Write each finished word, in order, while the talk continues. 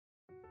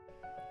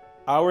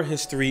Our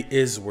history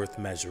is worth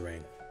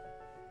measuring.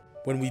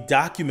 When we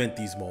document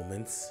these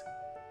moments,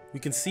 we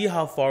can see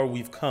how far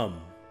we've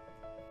come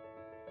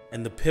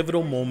and the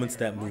pivotal moments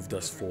that moved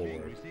us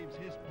forward.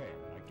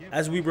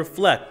 As we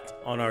reflect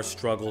on our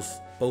struggles,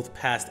 both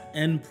past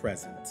and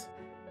present,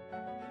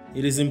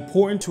 it is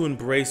important to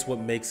embrace what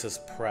makes us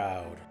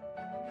proud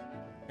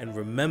and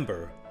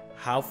remember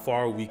how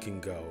far we can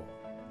go.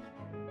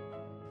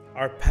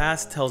 Our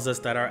past tells us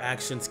that our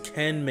actions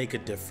can make a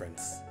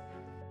difference,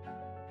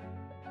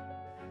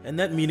 and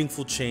that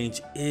meaningful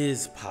change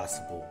is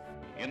possible.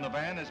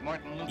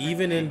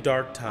 Even in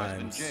dark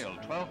times,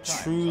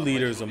 true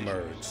leaders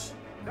emerge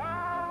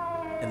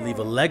and leave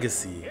a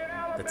legacy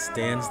that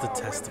stands the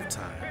test of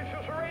time.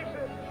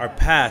 Our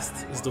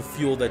past is the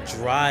fuel that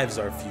drives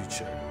our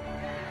future,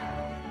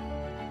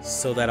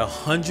 so that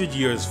 100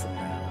 years from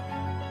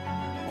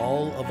now,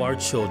 all of our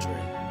children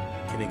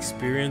can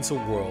experience a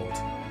world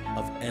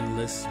of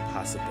endless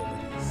possibilities.